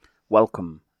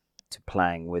Welcome to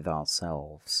Playing With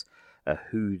Ourselves, a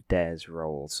Who Dares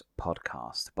Rolls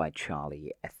podcast by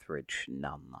Charlie Etheridge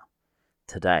Nunn.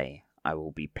 Today I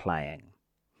will be playing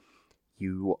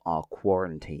You Are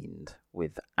Quarantined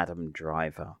with Adam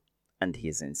Driver, and he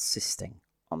is insisting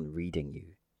on reading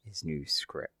you his new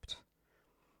script.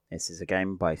 This is a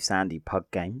game by Sandy Pug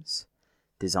Games,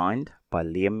 designed by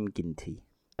Liam Ginty.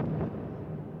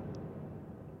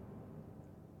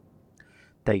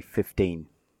 Day 15.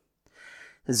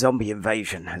 The zombie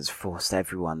invasion has forced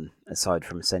everyone, aside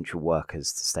from essential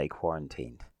workers, to stay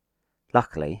quarantined.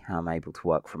 Luckily, I'm able to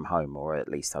work from home, or at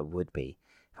least I would be,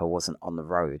 if I wasn't on the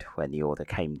road when the order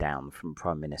came down from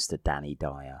Prime Minister Danny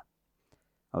Dyer.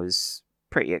 I was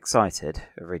pretty excited,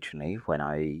 originally, when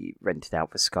I rented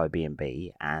out for Sky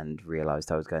B&B and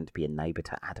realised I was going to be a neighbour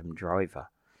to Adam Driver.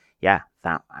 Yeah,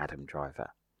 that Adam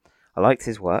Driver. I liked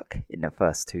his work in the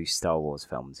first two Star Wars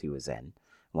films he was in.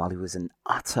 While he was an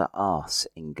utter arse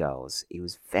in Girls, he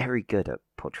was very good at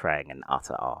portraying an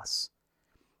utter arse.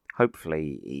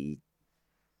 Hopefully he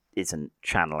isn't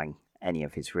channeling any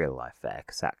of his real life there,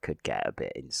 because that could get a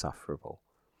bit insufferable.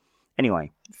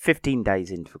 Anyway, 15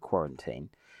 days into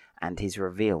quarantine, and he's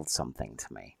revealed something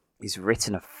to me. He's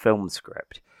written a film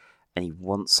script, and he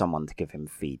wants someone to give him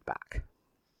feedback.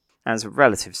 As a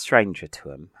relative stranger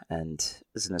to him, and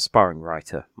as an aspiring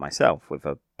writer myself with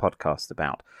a podcast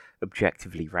about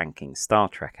objectively ranking Star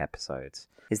Trek episodes,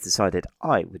 he's decided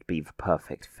I would be the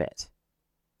perfect fit.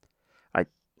 I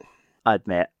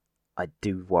admit, I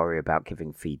do worry about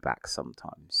giving feedback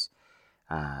sometimes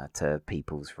to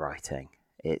people's writing.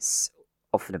 It's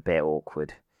often a bit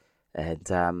awkward,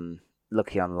 and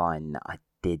looking online, I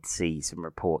did see some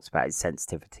reports about his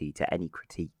sensitivity to any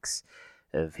critiques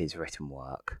of his written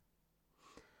work.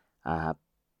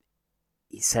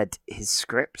 He said his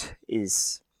script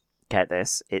is, get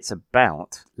this, it's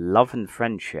about love and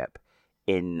friendship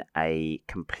in a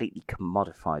completely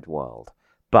commodified world.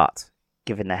 But,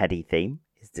 given the heady theme,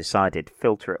 he's decided to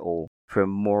filter it all for a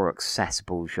more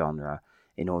accessible genre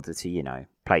in order to,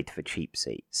 play to the cheap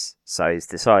seats. So he's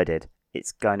decided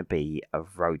it's going to be a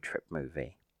road trip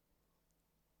movie.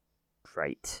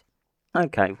 Great.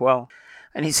 Okay, well,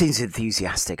 and he seems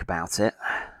enthusiastic about it.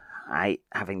 I hate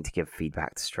having to give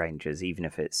feedback to strangers, even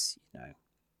if it's,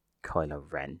 Kylo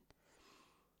Ren.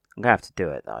 I'm going to have to do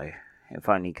it, though, if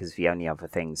only because the only other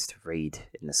things to read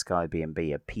in the Sky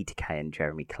B&B are Peter Kay and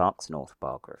Jeremy Clarkson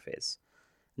autobiographies,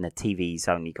 and the TV's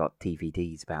only got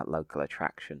DVDs about local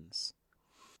attractions.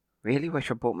 Really wish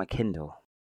I bought my Kindle.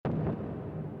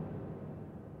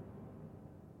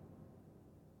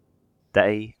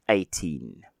 Day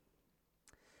 18.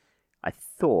 I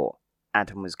thought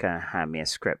Adam was going to hand me a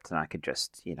script and I could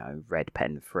just, red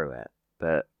pen through it,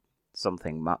 but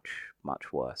something much,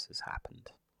 much worse has happened.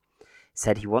 He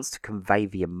said he wants to convey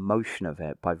the emotion of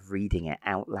it by reading it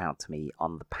out loud to me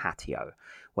on the patio,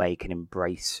 where he can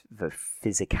embrace the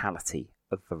physicality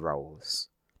of the roles.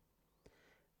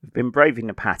 We've been braving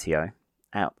the patio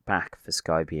out the back for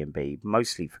Sky B&B,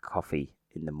 mostly for coffee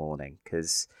in the morning,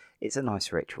 because it's a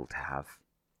nice ritual to have.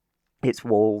 It's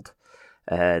walled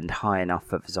and high enough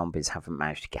that the zombies haven't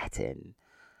managed to get in.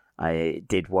 I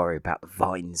did worry about the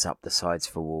vines up the sides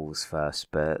of the walls first,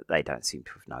 but they don't seem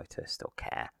to have noticed or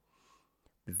care.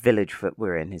 The village that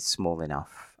we're in is small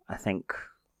enough. I think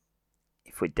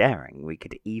if we're daring, we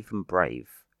could even brave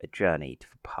a journey to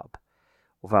the pub.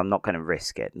 Although I'm not going to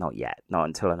risk it, not yet, not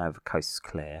until I know the coast is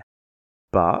clear.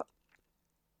 But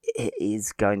it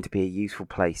is going to be a useful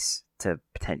place to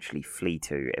potentially flee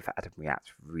to if Adam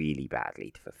reacts really badly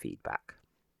to the feedback.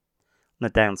 On the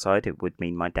downside, it would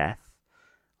mean my death.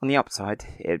 On the upside,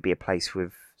 it would be a place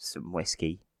with some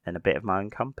whiskey and a bit of my own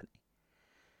company.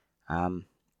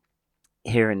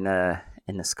 Here in the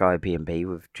Sky B&B,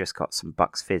 we've just got some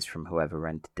Bucks Fizz from whoever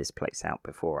rented this place out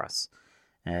before us,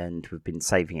 and we've been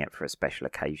saving it for a special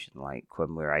occasion, like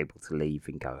when we're able to leave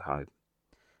and go home.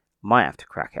 Might have to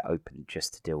crack it open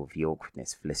just to deal with the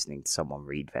awkwardness of listening to someone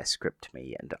read their script to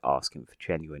me and asking for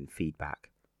genuine feedback.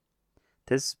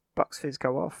 Does Bucks Fizz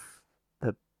go off?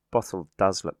 The bottle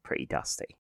does look pretty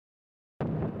dusty.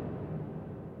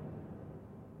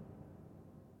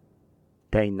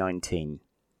 Day 19.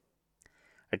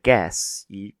 I guess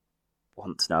you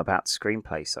want to know about the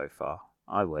screenplay so far.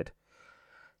 I would.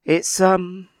 It's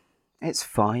fine,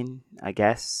 I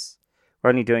guess. We're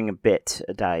only doing a bit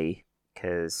a day,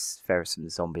 because there are some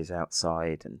zombies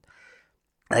outside, and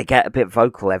they get a bit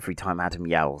vocal every time Adam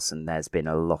yells, and there's been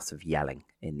a lot of yelling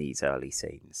in these early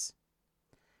scenes.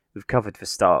 We've covered the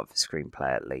start of the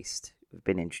screenplay, at least. We've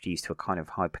been introduced to a kind of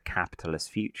hyper-capitalist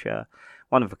future.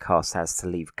 One of the cast has to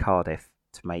leave Cardiff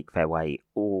to make their way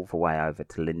all the way over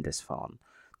to Lindisfarne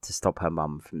to stop her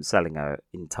mum from selling her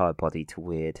entire body to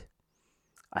weird,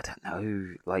 I don't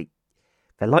know,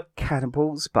 they're like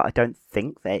cannibals, but I don't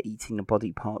think they're eating the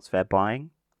body parts they're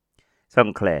buying. It's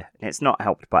unclear, and it's not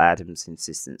helped by Adam's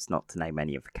insistence not to name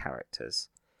any of the characters.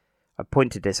 I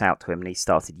pointed this out to him and he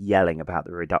started yelling about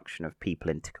the reduction of people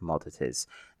into commodities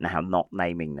and how not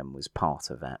naming them was part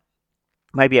of it.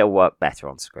 Maybe it'll work better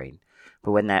on screen,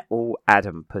 but when they're all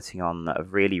Adam putting on a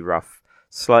really rough,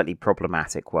 slightly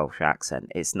problematic Welsh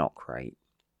accent, it's not great.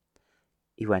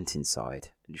 He went inside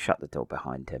and shut the door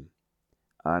behind him.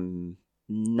 I'm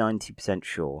 90%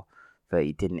 sure that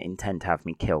he didn't intend to have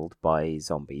me killed by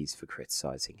zombies for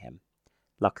criticising him.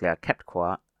 Luckily, I kept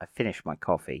quiet, I finished my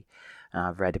coffee, and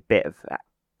I've read a bit of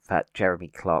that Jeremy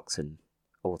Clarkson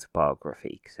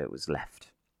autobiography because it was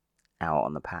left out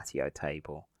on the patio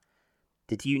table.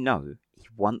 Did you know he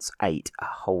once ate a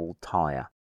whole tyre?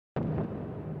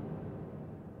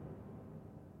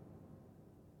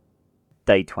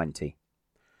 Day 20.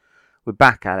 We're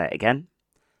back at it again.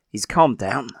 He's calmed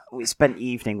down. We spent the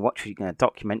evening watching a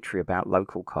documentary about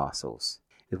local castles.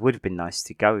 It would have been nice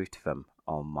to go to them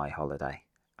on my holiday.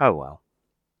 Oh well.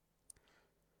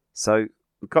 So,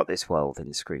 we've got this world in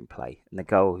the screenplay, and the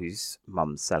girl whose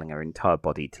mum's selling her entire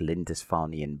body to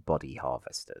Lindisfarnian body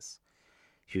harvesters.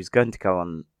 She was going to go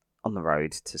on the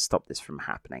road to stop this from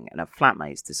happening, and her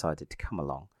flatmates decided to come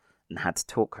along and had to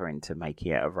talk her into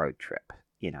making it a road trip.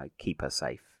 Keep her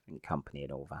safe and company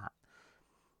and all that.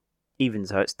 Even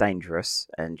though it's dangerous,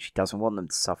 and she doesn't want them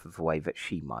to suffer the way that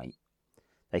she might.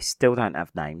 They still don't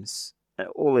have names.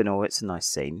 All in all, it's a nice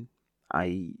scene.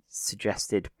 I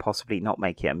suggested possibly not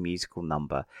make it a musical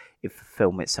number if the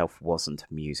film itself wasn't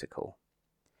a musical.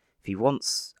 If he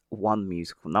wants one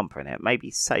musical number in it,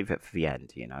 maybe save it for the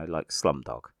end, like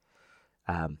Slumdog.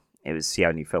 It was the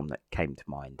only film that came to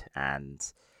mind, and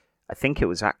I think it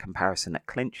was that comparison that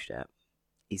clinched it.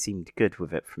 He seemed good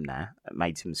with it from there,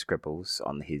 made some scribbles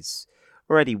on his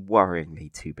already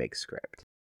worryingly too big script.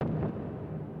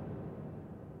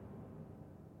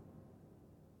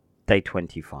 Day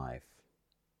 25.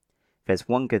 There's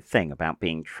one good thing about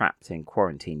being trapped in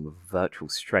quarantine with a virtual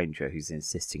stranger who's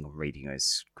insisting on reading his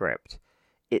script.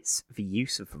 It's the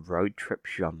use of the road trip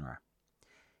genre.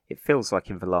 It feels like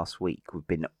in the last week we've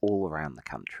been all around the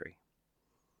country.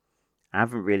 I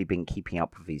haven't really been keeping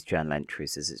up with these journal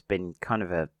entries as it's been kind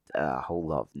of a whole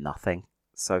lot of nothing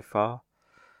so far.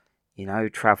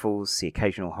 Travels, the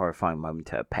occasional horrifying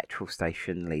moment at a petrol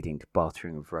station leading to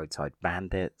bartering with roadside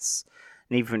bandits,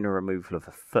 and even the removal of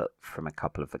a foot from a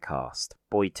couple of the cast,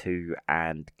 Boy 2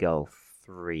 and Girl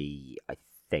 3, I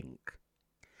think.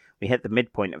 We hit the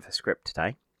midpoint of the script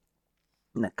today,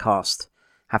 and the cast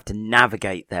have to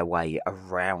navigate their way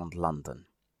around London.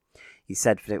 He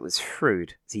said that it was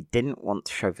shrewd, as he didn't want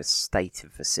to show the state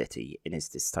of the city in his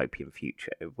dystopian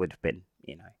future. It would have been,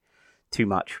 too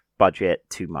much budget,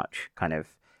 too much kind of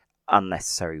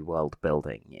unnecessary world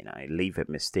building, leave it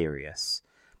mysterious.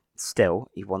 Still,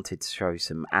 he wanted to show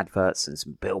some adverts and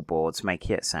some billboards,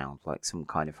 making it sound like some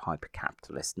kind of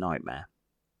hyper-capitalist nightmare.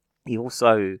 He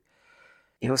also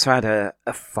had a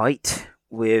fight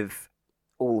with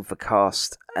all of the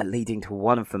cast, leading to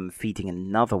one of them feeding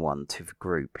another one to the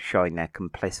group, showing their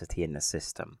complicity in the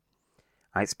system.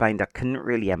 I explained I couldn't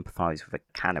really empathise with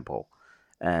a cannibal,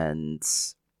 and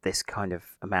this kind of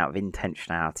amount of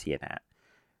intentionality in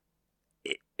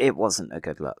it. It wasn't a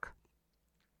good look.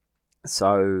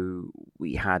 So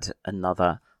we had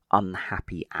another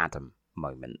unhappy Adam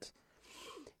moment.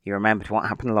 He remembered what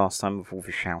happened last time with all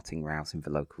the shouting rousing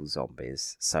the local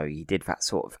zombies, so he did that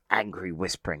sort of angry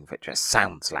whispering that just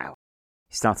sounds loud.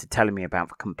 He started telling me about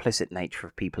the complicit nature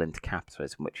of people into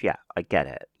capitalism, which, yeah, I get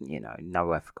it,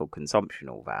 no ethical consumption,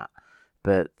 all that,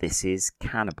 but this is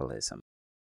cannibalism.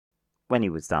 When he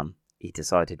was done, he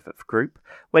decided that the group,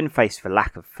 when faced with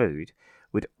lack of food,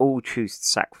 would all choose to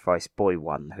sacrifice Boy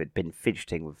 1 who had been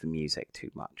fidgeting with the music too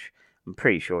much. I'm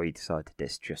pretty sure he decided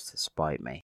this just to spite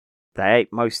me. They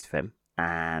ate most of him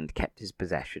and kept his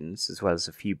possessions, as well as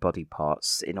a few body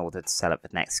parts, in order to sell at the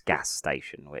next gas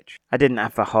station, which I didn't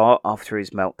have the heart after his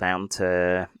meltdown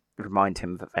to remind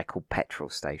him that they're called petrol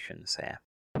stations here.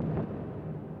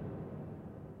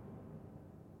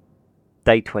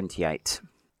 Day 28.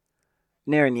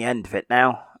 Nearing the end of it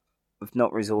now. We've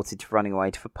not resorted to running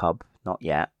away to the pub, not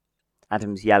yet.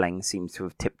 Adam's yelling seems to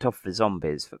have tipped off the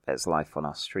zombies that there's life on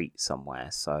our street somewhere,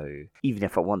 so even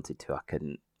if I wanted to, I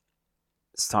couldn't.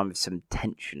 It's time for some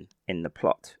tension in the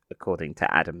plot, according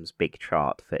to Adam's big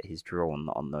chart that he's drawn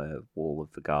on the wall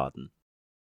of the garden.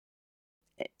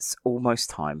 It's almost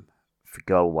time for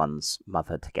Girl 1's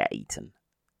mother to get eaten.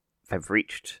 They've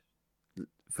reached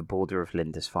the border of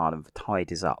Lindisfarne and the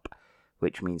tide is up,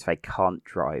 which means they can't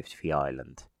drive to the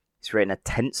island. It's written a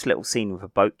tense little scene with a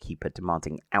boatkeeper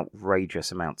demanding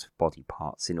outrageous amounts of body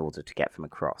parts in order to get them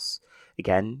across.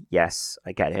 Again, yes,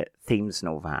 I get it, themes and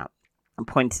all that. And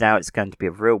pointed out it's going to be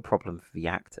a real problem for the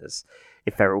actors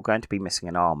if they're all going to be missing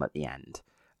an arm at the end.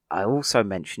 I also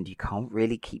mentioned you can't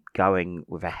really keep going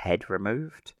with a head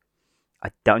removed.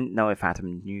 I don't know if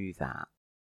Adam knew that.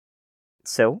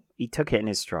 Still, he took it in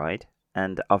his stride,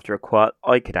 and after a quiet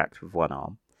I could act with one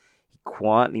arm, he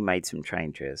quietly made some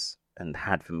changes and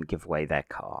had them give away their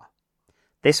car.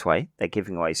 This way, they're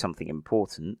giving away something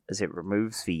important, as it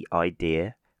removes the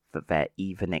idea that they're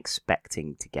even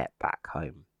expecting to get back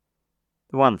home.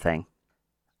 The one thing,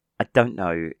 I don't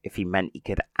know if he meant he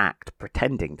could act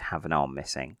pretending to have an arm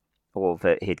missing, or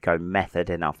that he'd go method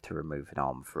enough to remove an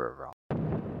arm for a role.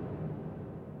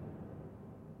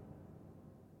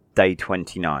 Day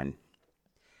 29.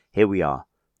 Here we are,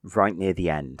 right near the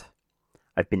end.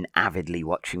 I've been avidly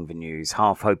watching the news,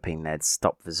 half hoping they'd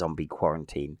stop the zombie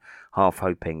quarantine, half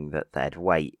hoping that they'd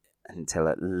wait until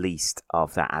at least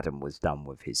after Adam was done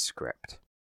with his script.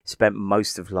 Spent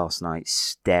most of last night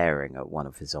staring at one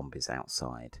of the zombies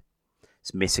outside.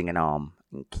 It's missing an arm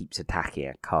and keeps attacking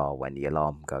a car when the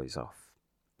alarm goes off.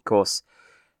 Of course,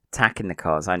 attacking the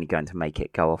car is only going to make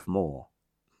it go off more.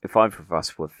 If either of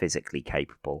us were physically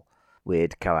capable,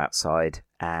 we'd go outside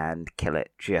and kill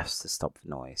it just to stop the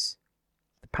noise.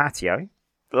 The patio,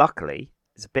 luckily,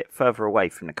 is a bit further away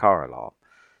from the car alarm,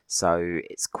 so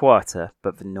it's quieter,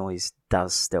 but the noise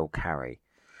does still carry.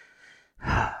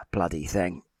 Bloody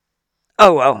thing.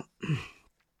 Oh well.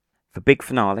 The big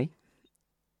finale,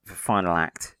 the final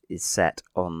act, is set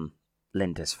on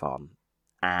Lindisfarne,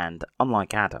 and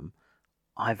unlike Adam,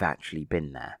 I've actually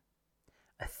been there.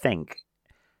 I think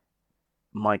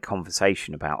my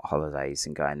conversation about holidays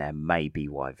and going there may be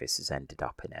why this has ended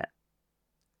up in it.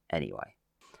 Anyway,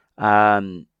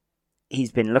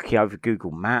 he's been looking over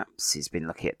Google Maps, he's been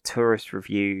looking at tourist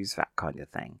reviews, that kind of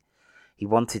thing. He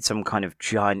wanted some kind of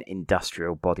giant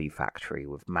industrial body factory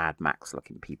with Mad Max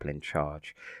looking people in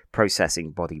charge,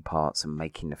 processing body parts and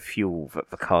making the fuel that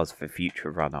the cars of the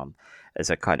future run on, as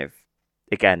a kind of,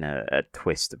 again, a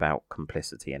twist about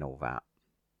complicity and all that.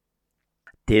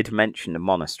 Did mention the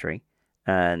monastery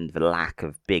and the lack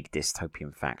of big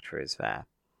dystopian factories there.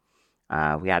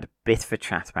 We had a bit of a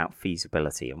chat about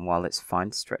feasibility, and while it's fine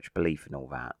to stretch belief and all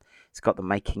that, it's got the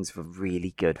makings of a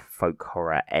really good folk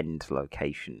horror end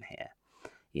location here.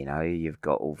 You know, you've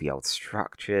got all the old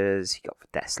structures, you've got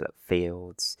the desolate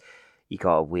fields, you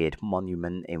got a weird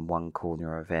monument in one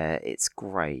corner of it. It's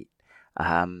great.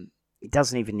 It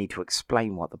doesn't even need to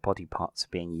explain what the body parts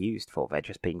are being used for. They're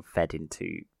just being fed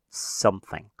into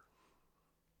something.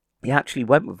 He actually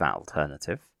went with that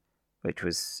alternative, which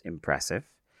was impressive.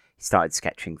 He started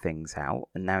sketching things out,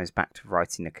 and now he's back to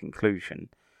writing a conclusion.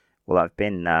 Well, I've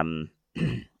been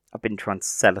trying to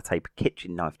sellotape a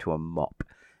kitchen knife to a mop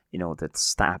in order to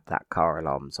stab that car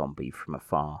alarm zombie from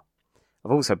afar.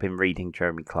 I've also been reading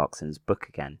Jeremy Clarkson's book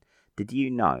again. Did you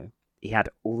know he had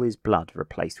all his blood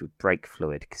replaced with brake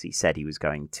fluid because he said he was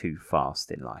going too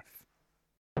fast in life?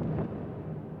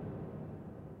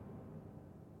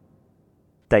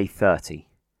 Day 30.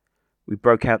 We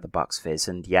broke out the Bucks Fizz,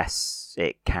 and yes,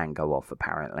 it can go off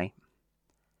apparently.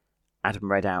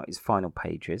 Adam read out his final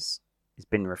pages. He's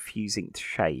been refusing to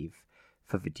shave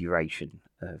for the duration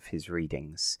of his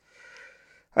readings.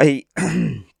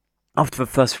 After the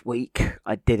first week,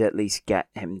 I did at least get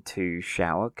him to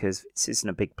shower, because this isn't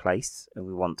a big place, and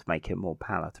we want to make it more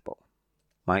palatable.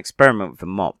 My experiment with the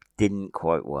mop didn't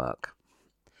quite work.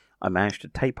 I managed to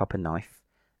tape up a knife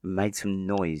and made some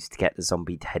noise to get the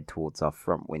zombie to head towards our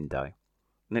front window.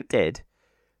 And it did,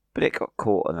 but it got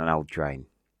caught on an old drain.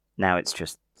 Now it's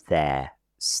just there,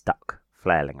 stuck,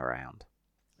 flailing around.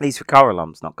 At least the car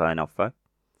alarm's not going off, though.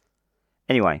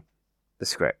 Anyway, the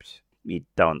script. You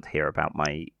don't hear about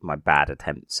my bad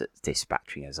attempts at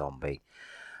dispatching a zombie.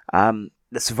 The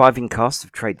surviving cast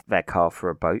have traded their car for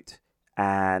a boat,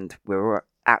 and we're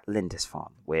at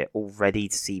Lindisfarne. We're all ready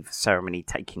to see the ceremony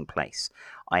taking place.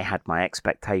 I had my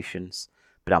expectations,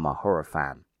 but I'm a horror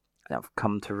fan, and I've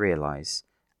come to realise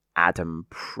Adam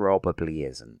probably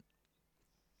isn't.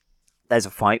 There's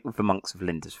a fight with the monks of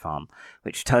Lindisfarne,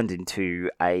 which turned into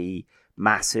a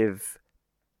massive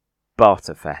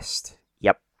barterfest.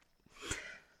 Yep.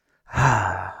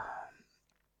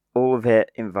 All of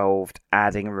it involved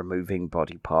adding and removing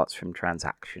body parts from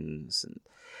transactions, and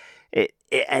it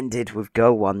ended with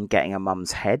Girl 1 getting her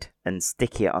mum's head and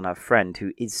sticking it on her friend,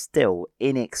 who is still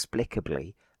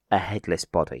inexplicably a headless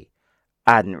body.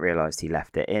 I hadn't realised he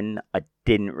left it in. I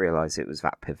didn't realise it was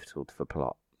that pivotal to the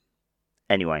plot.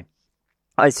 Anyway,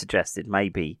 I suggested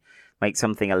maybe Make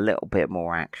something a little bit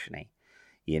more actiony.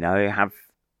 Have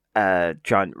a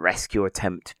giant rescue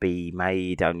attempt be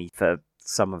made, only for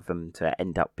some of them to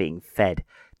end up being fed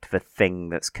to the thing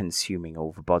that's consuming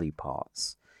all the body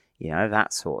parts.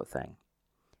 That sort of thing.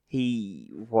 He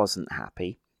wasn't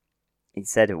happy. He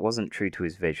said it wasn't true to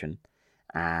his vision,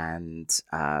 and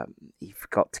he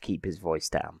forgot to keep his voice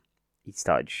down. He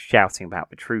started shouting about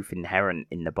the truth inherent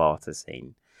in the barter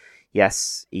scene.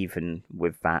 Yes, even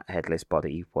with that headless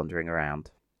body wandering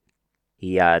around.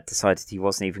 He decided he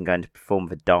wasn't even going to perform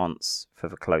the dance for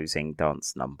the closing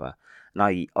dance number, and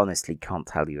I honestly can't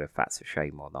tell you if that's a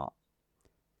shame or not.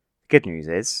 The good news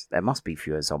is, there must be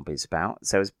fewer zombies about,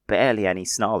 so there was barely any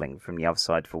snarling from the other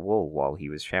side of the wall while he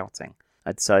was shouting.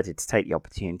 I decided to take the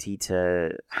opportunity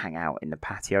to hang out in the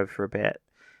patio for a bit,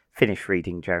 finish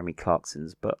reading Jeremy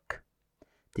Clarkson's book.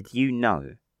 Did you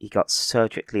know he got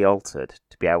surgically altered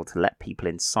to be able to let people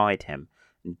inside him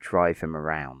and drive him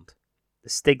around? The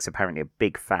Stig's apparently a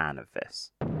big fan of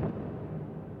this.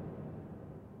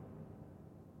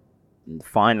 And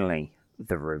finally,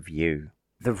 the review.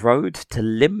 The Road to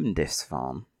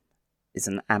Lindisfarne is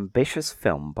an ambitious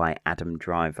film by Adam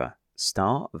Driver,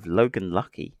 star of Logan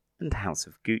Lucky and House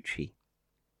of Gucci.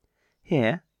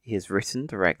 Here, he has written,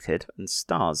 directed, and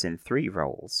stars in 3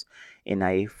 roles in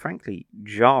a frankly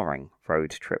jarring road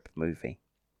trip movie.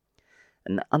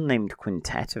 An unnamed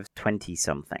quintet of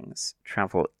 20-somethings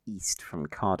travel east from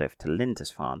Cardiff to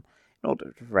Lindisfarne in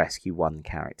order to rescue one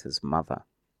character's mother.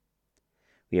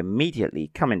 We immediately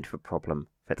come into the problem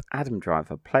that Adam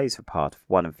Driver plays the part of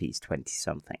one of these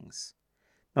 20-somethings.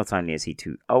 Not only is he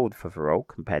too old for the role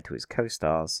compared to his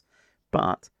co-stars,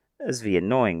 but as the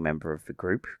annoying member of the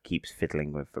group who keeps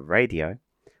fiddling with the radio,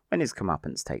 when his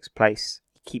comeuppance takes place,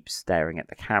 he keeps staring at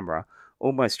the camera,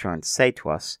 almost trying to say to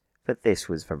us that this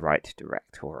was the right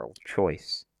directorial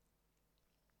choice.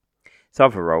 His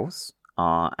other roles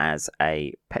are as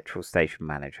a petrol station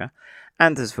manager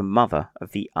and as the mother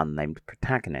of the unnamed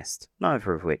protagonist,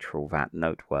 neither of which are all that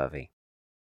noteworthy.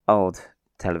 Old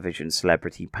television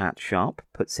celebrity Pat Sharp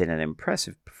puts in an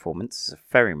impressive performance as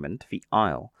a ferryman to the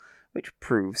Isle, which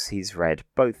proves he's read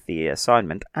both The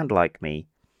Assignment and, like me,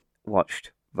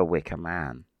 watched The Wicker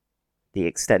Man. The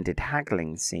extended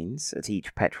haggling scenes at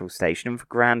each petrol station and the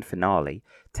grand finale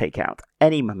take out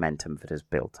any momentum that has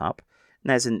built up,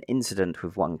 and there's an incident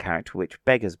with one character which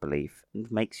beggars belief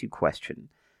and makes you question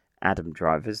Adam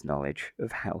Driver's knowledge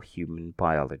of how human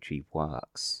biology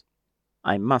works.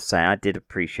 I must say I did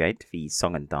appreciate the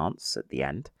song and dance at the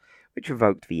end, which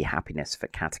evoked the happiness for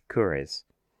Katakuris,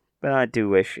 but I do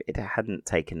wish it hadn't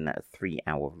taken a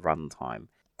 3-hour runtime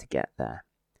to get there.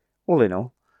 All in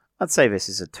all, I'd say this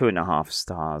is a 2.5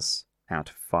 stars out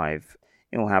of 5.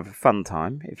 You'll have a fun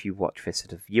time if you watch this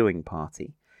at a viewing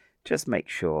party. Just make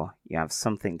sure you have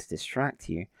something to distract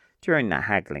you during the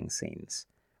haggling scenes.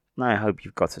 And I hope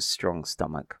you've got a strong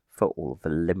stomach for all of the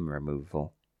limb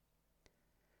removal.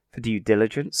 For due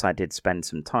diligence, I did spend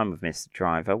some time with Mr.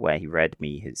 Driver where he read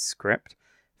me his script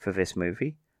for this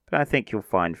movie, but I think you'll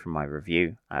find from my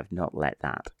review I have not let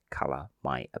that colour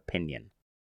my opinion.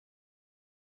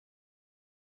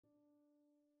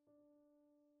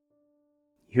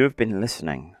 You have been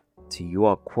listening to You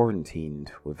Are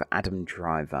Quarantined with Adam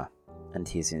Driver, and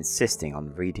he is insisting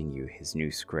on reading you his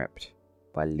new script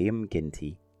by Liam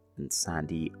Ginty and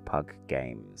Sandy Pug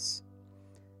Games.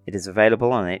 It is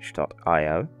available on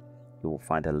itch.io. You will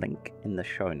find a link in the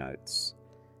show notes.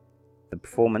 The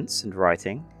performance and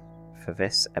writing for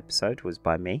this episode was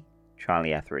by me,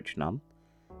 Charlie Etheridge Nunn.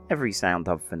 Every sound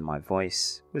other than my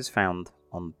voice was found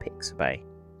on Pixabay.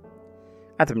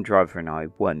 Adam Driver and I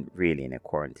weren't really in a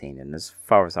quarantine, and as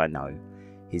far as I know,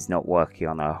 he's not working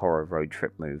on a horror road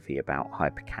trip movie about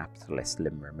hyper-capitalist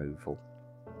limb removal.